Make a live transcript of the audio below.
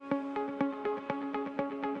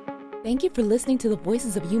Thank you for listening to the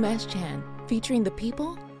Voices of UMass Chan, featuring the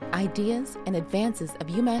people, ideas, and advances of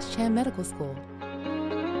UMass Chan Medical School.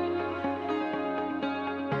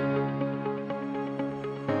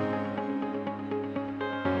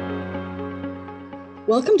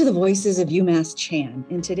 Welcome to the Voices of UMass Chan.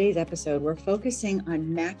 In today's episode, we're focusing on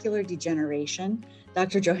macular degeneration.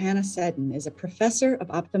 Dr. Johanna Seddon is a professor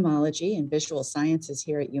of ophthalmology and visual sciences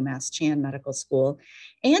here at UMass Chan Medical School,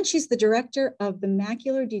 and she's the director of the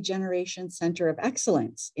Macular Degeneration Center of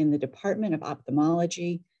Excellence in the Department of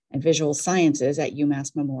Ophthalmology and Visual Sciences at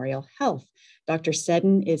UMass Memorial Health. Dr.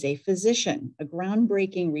 Seddon is a physician, a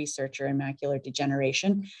groundbreaking researcher in macular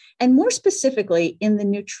degeneration, and more specifically in the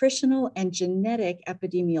nutritional and genetic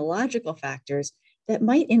epidemiological factors that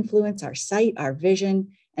might influence our sight, our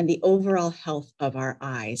vision, and the overall health of our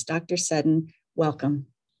eyes. Dr. Seddon, welcome.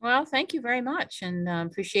 Well, thank you very much, and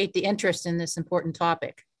appreciate the interest in this important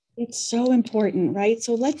topic. It's so important, right?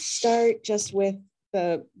 So let's start just with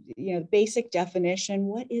the basic definition.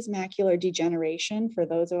 What is macular degeneration for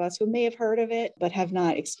those of us who may have heard of it but have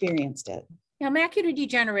not experienced it? Now, macular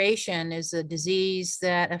degeneration is a disease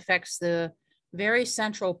that affects the very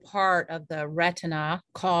central part of the retina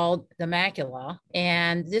called the macula.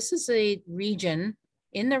 And this is a region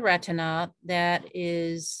in the retina that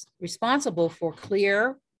is responsible for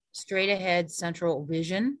clear, straight ahead central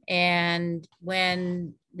vision. And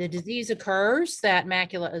when the disease occurs, that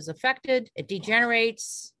macula is affected, it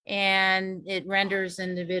degenerates, and it renders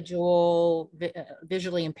individual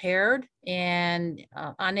visually impaired and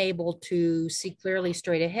unable to see clearly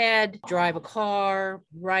straight ahead, drive a car,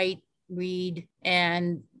 write, read.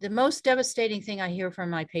 And the most devastating thing I hear from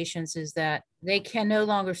my patients is that they can no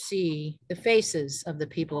longer see the faces of the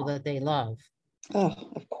people that they love. Oh,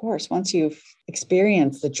 of course. Once you've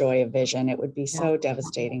experienced the joy of vision, it would be so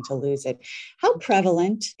devastating to lose it. How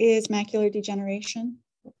prevalent is macular degeneration?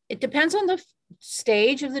 It depends on the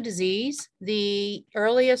stage of the disease. The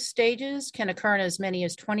earliest stages can occur in as many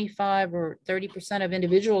as 25 or 30% of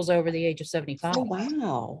individuals over the age of 75. Oh,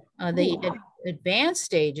 wow. Advanced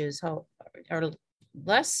stages are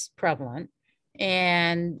less prevalent,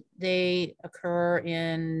 and they occur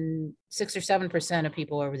in 6 or 7% of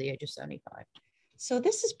people over the age of 75. So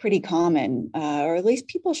this is pretty common, or at least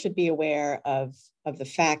people should be aware of the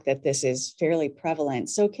fact that this is fairly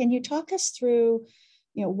prevalent. So can you talk us through,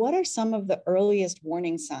 what are some of the earliest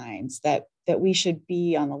warning signs that we should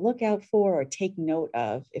be on the lookout for or take note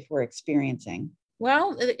of if we're experiencing?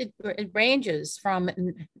 Well, it ranges from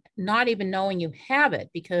not even knowing you have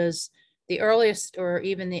it, because the earliest or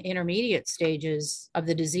even the intermediate stages of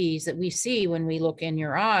the disease that we see when we look in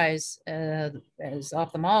your eyes as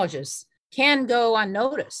ophthalmologists can go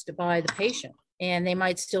unnoticed by the patient, and they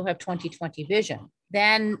might still have 20/20 vision.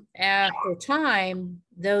 Then after time,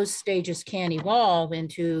 those stages can evolve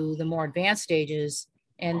into the more advanced stages,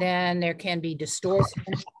 and then there can be distortion.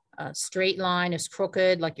 A straight line is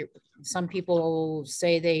crooked, like some people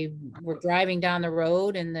say they were driving down the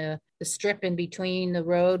road and the strip in between the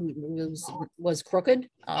road was crooked,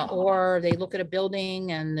 or they look at a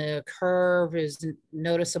building and the curve is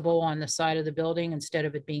noticeable on the side of the building. Instead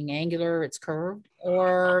of it being angular, it's curved.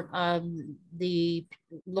 Or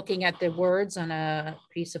looking at the words on a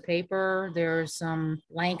piece of paper, there's some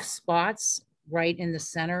blank spots right in the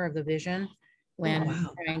center of the vision when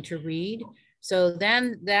trying to read. So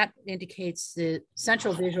then that indicates the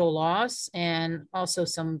central visual loss and also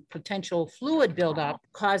some potential fluid buildup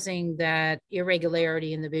causing that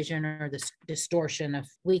irregularity in the vision or the distortion of,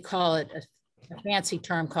 we call it a fancy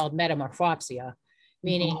term called metamorphopsia,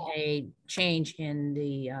 meaning a change in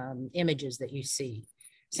the images that you see.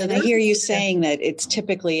 So I hear you saying that it's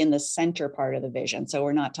typically in the center part of the vision. So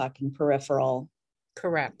we're not talking peripheral.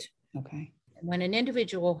 Correct. Okay. When an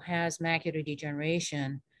individual has macular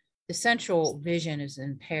degeneration, the central vision is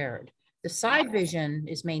impaired. The side vision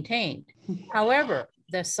is maintained. However,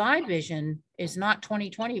 the side vision is not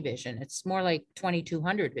 20/20 vision. It's more like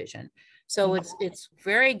 2200 vision. So it's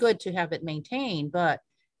very good to have it maintained, but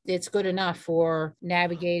it's good enough for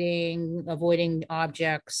navigating, avoiding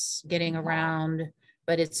objects, getting around,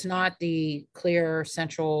 but it's not the clear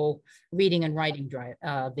central reading and writing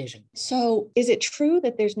vision. So is it true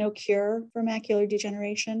that there's no cure for macular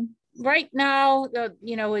degeneration? Right now,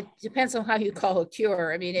 it depends on how you call a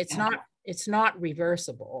cure. I mean, it's not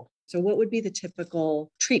reversible. So what would be the typical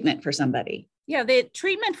treatment for somebody? Yeah, the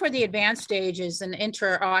treatment for the advanced stage is an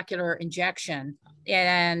intraocular injection.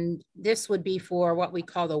 And this would be for what we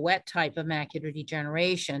call the wet type of macular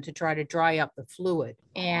degeneration, to try to dry up the fluid.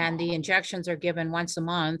 And the injections are given once a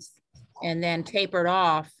month and then tapered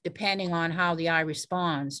off depending on how the eye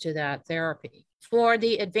responds to that therapy. For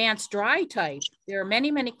the advanced dry type, there are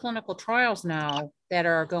many, many clinical trials now that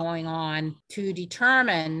are going on to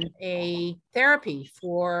determine a therapy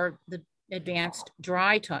for the advanced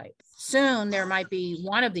dry type. Soon, there might be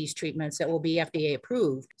one of these treatments that will be FDA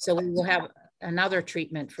approved. So we will have another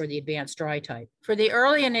treatment for the advanced dry type. For the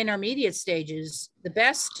early and intermediate stages, the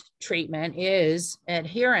best treatment is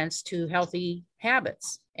adherence to healthy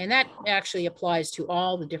habits. And that actually applies to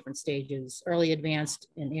all the different stages, early, advanced,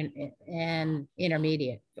 and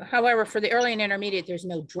intermediate. However, for the early and intermediate, there's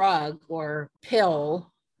no drug or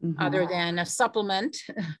pill other than a supplement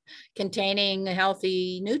containing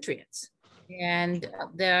healthy nutrients. And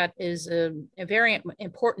that is a very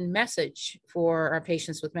important message for our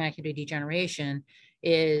patients with macular degeneration,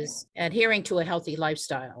 is adhering to a healthy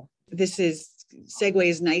lifestyle. This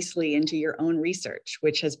segues nicely into your own research,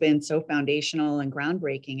 which has been so foundational and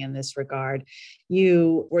groundbreaking in this regard.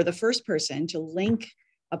 You were the first person to link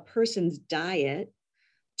a person's diet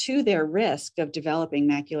to their risk of developing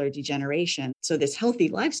macular degeneration. So this healthy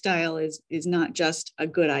lifestyle is not just a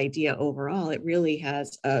good idea overall. It really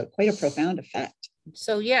has quite a profound effect.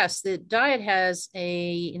 So yes, the diet has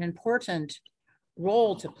an important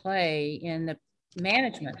role to play in the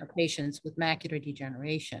management of patients with macular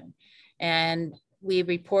degeneration. And we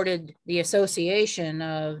reported the association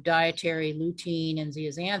of dietary lutein and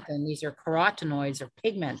zeaxanthin. These are carotenoids or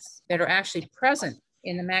pigments that are actually present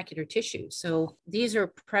in the macular tissue. So these are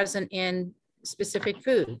present in specific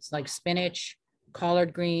foods like spinach,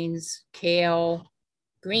 collard greens, kale,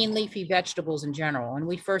 green leafy vegetables in general. And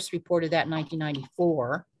we first reported that in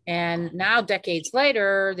 1994. And now, decades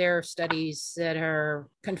later, there are studies that are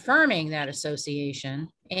confirming that association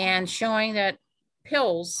and showing that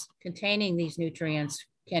pills containing these nutrients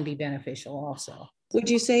can be beneficial also. Would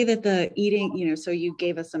you say that the eating, so you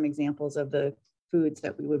gave us some examples of the foods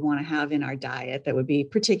that we would want to have in our diet that would be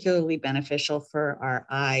particularly beneficial for our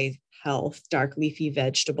eye health, dark leafy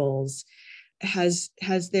vegetables. Is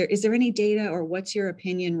there any data, or what's your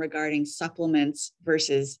opinion regarding supplements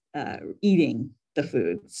versus eating the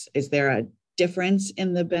foods? Is there a difference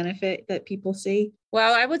in the benefit that people see?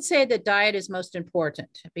 Well, I would say that diet is most important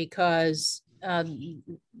because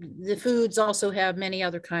the foods also have many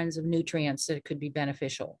other kinds of nutrients that could be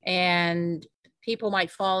beneficial. And people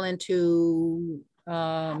might fall into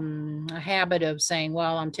a habit of saying,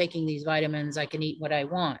 well, I'm taking these vitamins, I can eat what I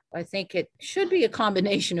want. I think it should be a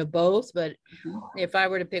combination of both, but if I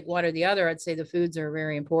were to pick one or the other, I'd say the foods are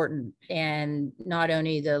very important. And not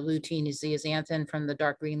only the lutein and zeaxanthin from the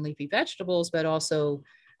dark green leafy vegetables, but also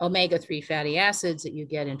omega-3 fatty acids that you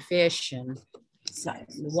get in fish and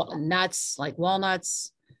nuts like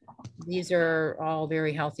walnuts. These are all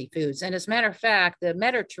very healthy foods. And as a matter of fact, the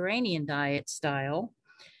Mediterranean diet style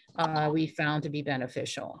we found to be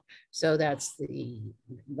beneficial. So that's the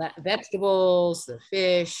vegetables, the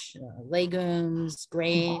fish, legumes,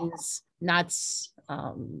 grains, nuts.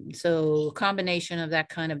 So a combination of that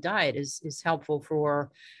kind of diet is helpful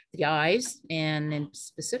for the eyes and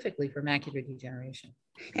specifically for macular degeneration.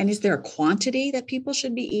 And is there a quantity that people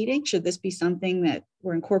should be eating? Should this be something that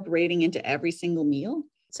we're incorporating into every single meal?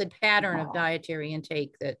 It's a pattern of dietary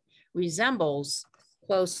intake that resembles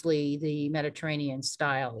closely the Mediterranean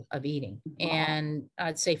style of eating. And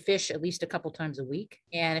I'd say fish at least a couple times a week.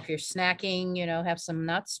 And if you're snacking, have some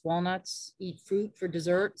nuts, walnuts, eat fruit for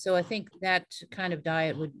dessert. So I think that kind of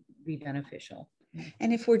diet would be beneficial.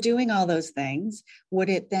 And if we're doing all those things, would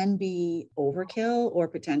it then be overkill or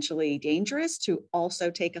potentially dangerous to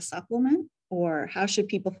also take a supplement? Or how should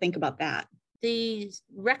people think about that? The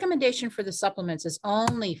recommendation for the supplements is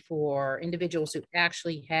only for individuals who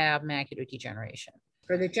actually have macular degeneration.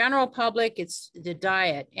 For the general public, it's the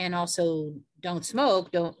diet, and also don't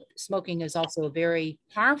smoke. Smoking is also very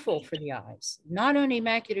harmful for the eyes. Not only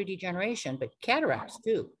macular degeneration, but cataracts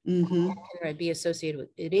too. It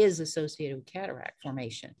is associated with cataract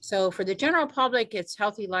formation. So for the general public, it's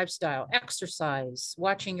healthy lifestyle, exercise,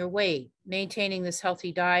 watching your weight, maintaining this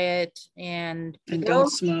healthy diet, and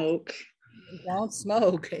don't smoke. Don't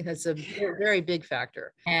smoke. That's a very big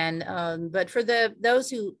factor. And but for those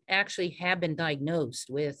who actually have been diagnosed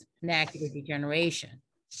with macular degeneration,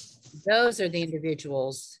 those are the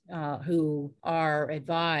individuals who are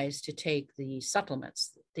advised to take the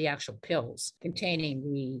supplements, the actual pills containing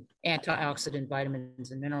the antioxidant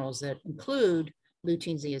vitamins and minerals that include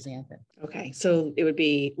lutein, zeaxanthin. Okay, so it would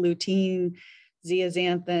be lutein,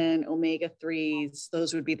 zeaxanthin, omega-3s,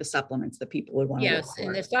 those would be the supplements that people would want to look for.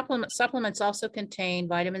 And the supplements also contain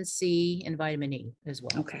vitamin C and vitamin E as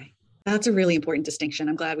well. Okay. That's a really important distinction.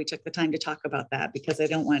 I'm glad we took the time to talk about that because I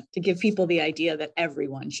don't want to give people the idea that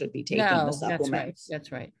everyone should be taking the supplements.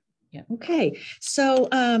 That's right. Yeah. Okay. So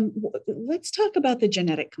let's talk about the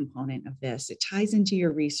genetic component of this. It ties into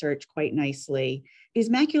your research quite nicely. Is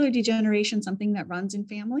macular degeneration something that runs in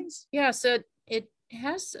families? Yeah, so it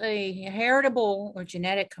has a heritable or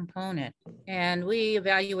genetic component. And we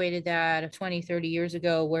evaluated that 20, 30 years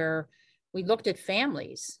ago, where we looked at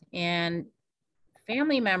families, and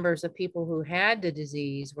family members of people who had the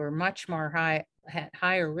disease were much more had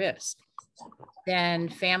higher risk than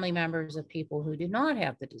family members of people who did not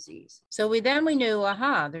have the disease. So we knew,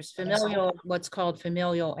 there's what's called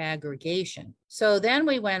familial aggregation. So then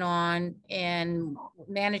we went on and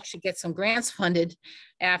managed to get some grants funded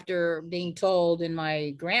after being told in my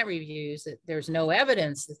grant reviews that there's no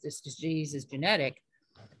evidence that this disease is genetic.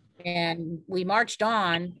 And we marched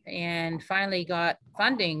on and finally got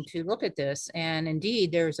funding to look at this. And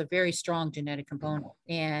indeed, there's a very strong genetic component.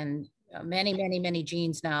 And many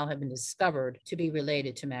genes now have been discovered to be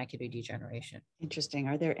related to macular degeneration. Interesting.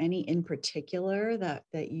 Are there any in particular that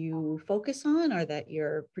you focus on or that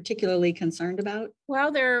you're particularly concerned about?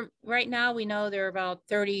 Well, right now we know there are about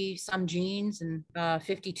 30 some genes and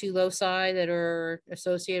 52 loci that are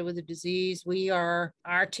associated with the disease. Our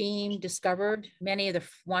team discovered many of the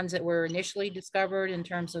ones that were initially discovered in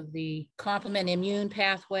terms of the complement immune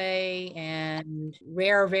pathway and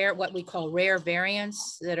what we call rare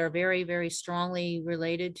variants that are very, very strongly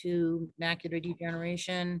related to macular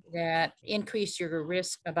degeneration that increase your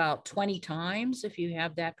risk about 20 times if you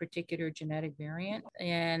have that particular genetic variant.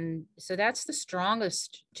 And so that's the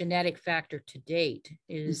strongest genetic factor to date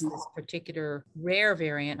is this particular rare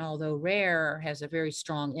variant, although rare has a very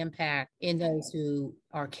strong impact in those who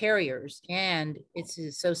are carriers. And it's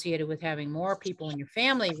associated with having more people in your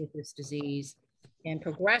family with this disease and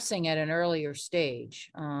progressing at an earlier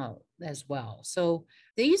stage as well. So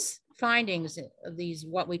these findings of these,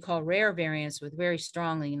 what we call rare variants with very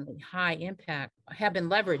strongly high impact, have been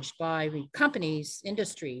leveraged by the companies,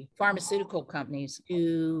 industry, pharmaceutical companies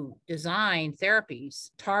to design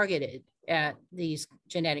therapies targeted at these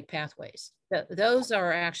genetic pathways. Those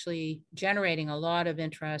are actually generating a lot of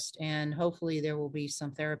interest, and hopefully there will be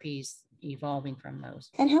some therapies evolving from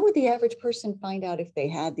those. And how would the average person find out if they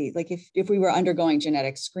had these? Like if we were undergoing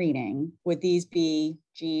genetic screening, would these be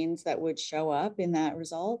genes that would show up in that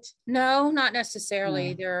result? No, not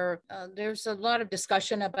necessarily. No. There's a lot of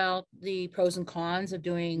discussion about the pros and cons of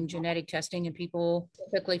doing genetic testing in people,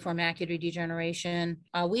 typically for macular degeneration.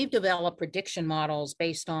 We've developed prediction models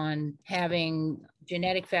based on having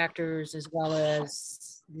genetic factors as well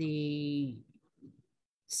as the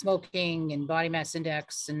smoking and body mass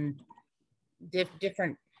index and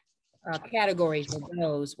different categories of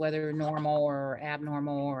those, whether normal or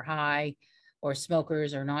abnormal or high, or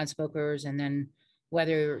smokers or non-smokers, and then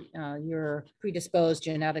whether you're predisposed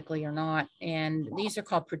genetically or not. And these are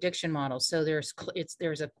called prediction models. So there's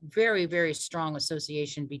a very, very strong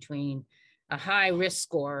association between a high risk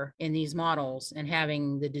score in these models and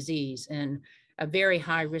having the disease, and a very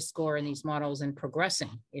high risk score in these models and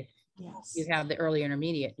progressing if you have the early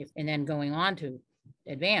intermediate and then going on to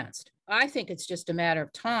advanced. I think it's just a matter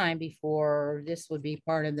of time before this would be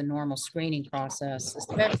part of the normal screening process,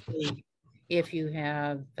 especially if you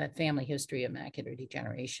have that family history of macular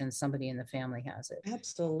degeneration, somebody in the family has it.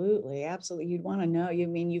 Absolutely. You'd want to know.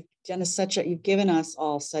 You've done you've given us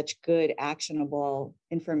all such good, actionable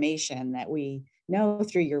information that we know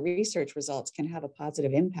through your research results can have a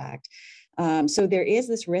positive impact. So there is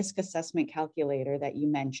this risk assessment calculator that you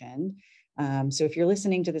mentioned. So if you're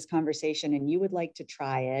listening to this conversation and you would like to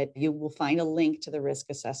try it, you will find a link to the risk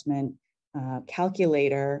assessment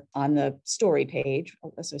calculator on the story page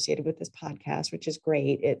associated with this podcast, which is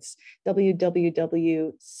great. It's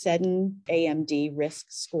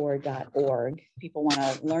www.seddenamdriskscore.org. People want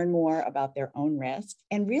to learn more about their own risk.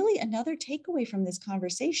 And really another takeaway from this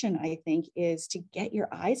conversation, I think, is to get your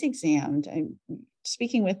eyes examined. And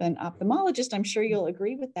speaking with an ophthalmologist, I'm sure you'll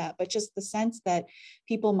agree with that, but just the sense that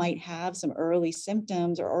people might have some early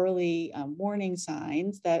symptoms or early warning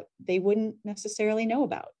signs that they wouldn't necessarily know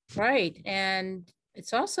about. Right. And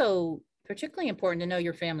it's also particularly important to know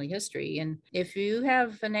your family history. And if you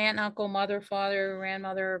have an aunt, uncle, mother, father,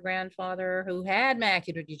 grandmother, or grandfather who had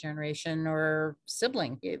macular degeneration or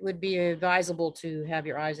sibling, it would be advisable to have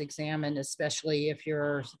your eyes examined, especially if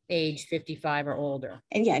you're age 55 or older.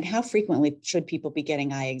 And how frequently should people be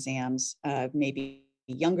getting eye exams? Maybe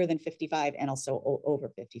younger than 55 and also over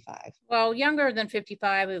 55? Well, younger than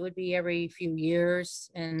 55, it would be every few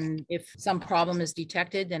years. And if some problem is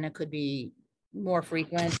detected, then it could be more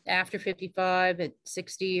frequent. After 55, at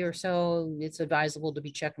 60 or so, it's advisable to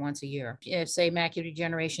be checked once a year. If, say, macular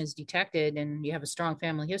degeneration is detected and you have a strong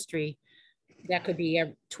family history, that could be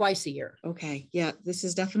twice a year. Okay. Yeah. This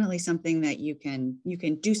is definitely something that you can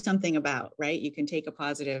do something about, right? You can take a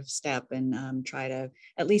positive step and try to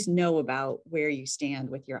at least know about where you stand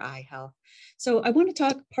with your eye health. So I want to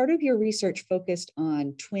talk, part of your research focused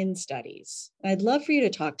on twin studies. I'd love for you to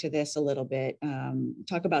talk to this a little bit,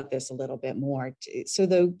 talk about this a little bit more. So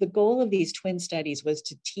the goal of these twin studies was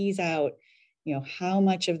to tease out, how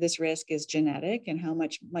much of this risk is genetic and how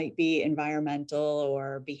much might be environmental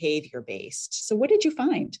or behavior based. So what did you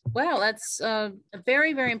find? Well, that's a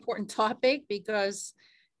very, very important topic, because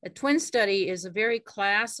a twin study is a very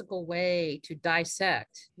classical way to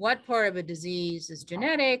dissect what part of a disease is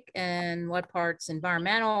genetic and what part's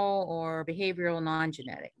environmental or behavioral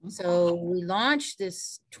non-genetic. So we launched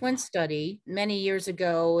this twin study many years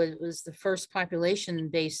ago. It was the first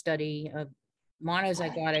population-based study of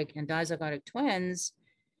monozygotic and dizygotic twins.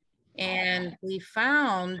 And we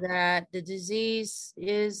found that the disease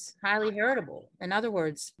is highly heritable. In other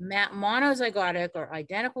words, monozygotic or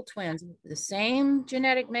identical twins, the same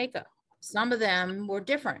genetic makeup. Some of them were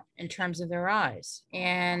different in terms of their eyes.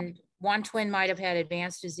 And one twin might have had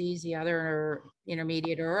advanced disease, the other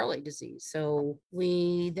intermediate or early disease. So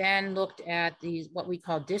we then looked at these, what we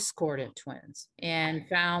call discordant twins, and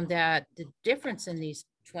found that the difference in these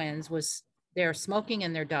twins was their smoking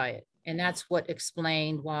and their diet. And that's what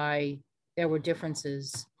explained why there were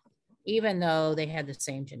differences, even though they had the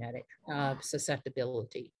same genetic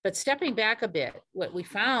susceptibility. But stepping back a bit, what we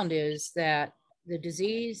found is that the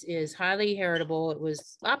disease is highly heritable. It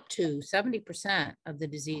was up to 70% of the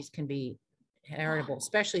disease can be heritable,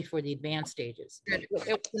 especially for the advanced stages.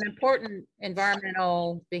 It's an important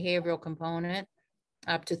environmental behavioral component,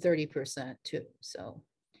 up to 30% too. So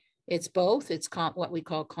it's both. It's what we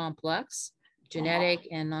call complex. Genetic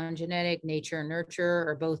and non-genetic, nature and nurture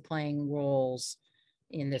are both playing roles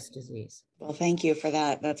in this disease. Well, thank you for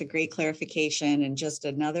that. That's a great clarification, and just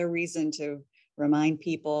another reason to remind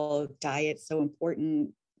people diet's so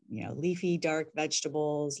important. Leafy dark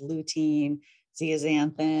vegetables, lutein,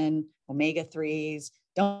 zeaxanthin, omega-3s,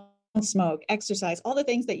 don't smoke, exercise, all the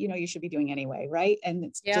things that you should be doing anyway, right? And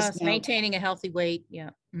it's just maintaining a healthy weight.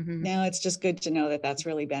 Yeah. Mm-hmm. Now it's just good to know that that's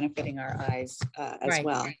really benefiting our eyes as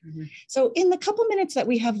well. Mm-hmm. So in the couple minutes that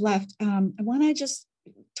we have left, I want to just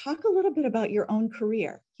talk a little bit about your own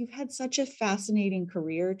career. You've had such a fascinating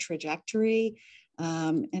career trajectory.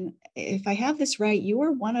 And if I have this right, you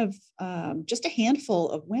were one of just a handful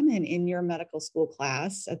of women in your medical school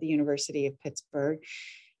class at the University of Pittsburgh.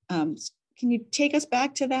 Can you take us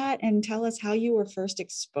back to that and tell us how you were first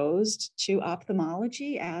exposed to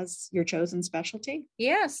ophthalmology as your chosen specialty?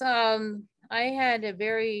 Yes, I had a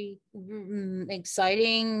very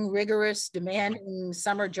exciting, rigorous, demanding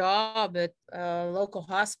summer job at a local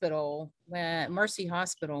hospital, Mercy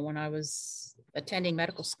Hospital, when I was attending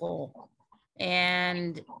medical school.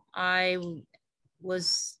 And I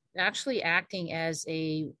was actually acting as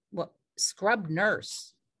a scrub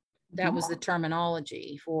nurse. That was the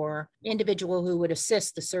terminology for individual who would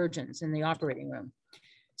assist the surgeons in the operating room.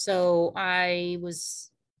 So I was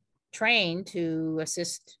trained to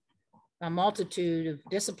assist a multitude of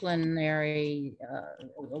disciplinary,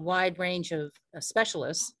 a wide range of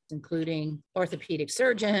specialists, including orthopedic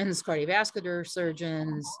surgeons, cardiovascular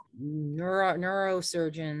surgeons,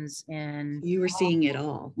 neurosurgeons, and you were seeing it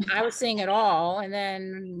all. I was seeing it all. And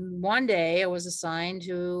then one day I was assigned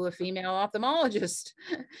to a female ophthalmologist,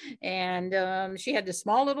 and she had this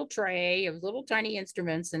small little tray of little tiny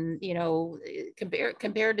instruments, and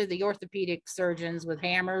compared to the orthopedic surgeons with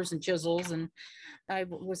hammers and chisels, and I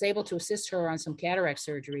was able to assist her on some cataract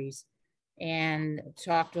surgeries and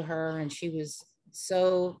talk to her, and she was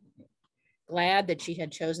so glad that she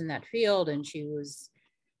had chosen that field, and she was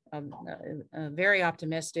very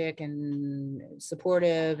optimistic and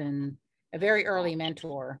supportive, and a very early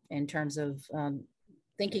mentor in terms of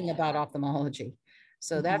thinking about ophthalmology.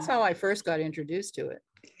 So that's how I first got introduced to it.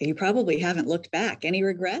 You probably haven't looked back. Any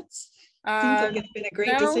regrets? Seems like it's been a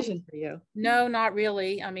great decision for you. No, not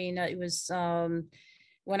really. I mean, it was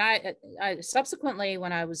when I subsequently,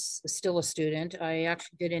 when I was still a student, I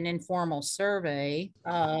actually did an informal survey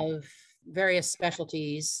of various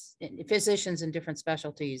specialties, physicians in different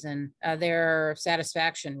specialties, and their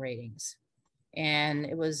satisfaction ratings. And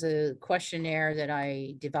it was a questionnaire that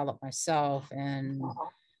I developed myself and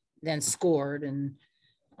then scored. And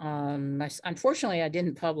unfortunately, I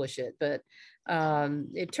didn't publish it, but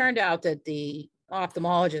it turned out that the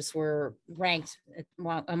ophthalmologists were ranked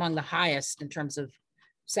among the highest in terms of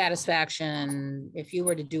satisfaction. If you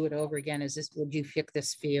were to do it over again, would you pick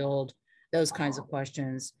this field? Those kinds of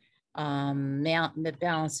questions.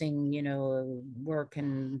 Balancing, work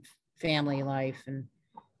and family life, and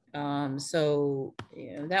So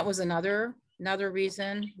that was another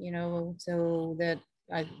reason, so that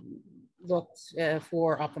I looked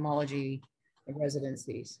for ophthalmology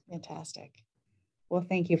residencies. Fantastic. Well,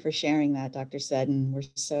 thank you for sharing that, Dr. Seddon. We're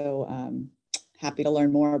so happy to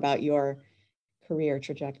learn more about your career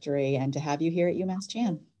trajectory and to have you here at UMass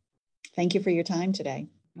Chan. Thank you for your time today.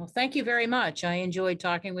 Well, thank you very much. I enjoyed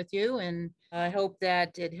talking with you, and I hope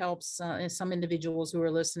that it helps some individuals who are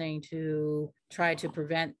listening to try to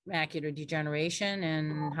prevent macular degeneration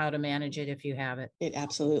and how to manage it if you have it. It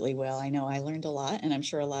absolutely will. I know I learned a lot, and I'm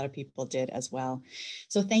sure a lot of people did as well.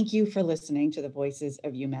 So thank you for listening to the Voices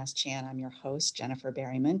of UMass Chan. I'm your host, Jennifer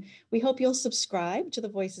Berryman. We hope you'll subscribe to the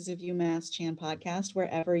Voices of UMass Chan podcast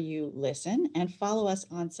wherever you listen, and follow us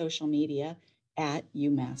on social media at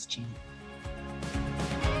UMass Chan.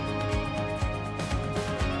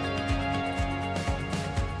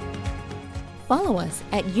 Follow us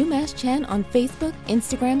at UMass Chan on Facebook,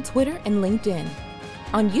 Instagram, Twitter, and LinkedIn.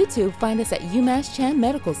 On YouTube, find us at UMass Chan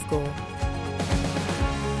Medical School.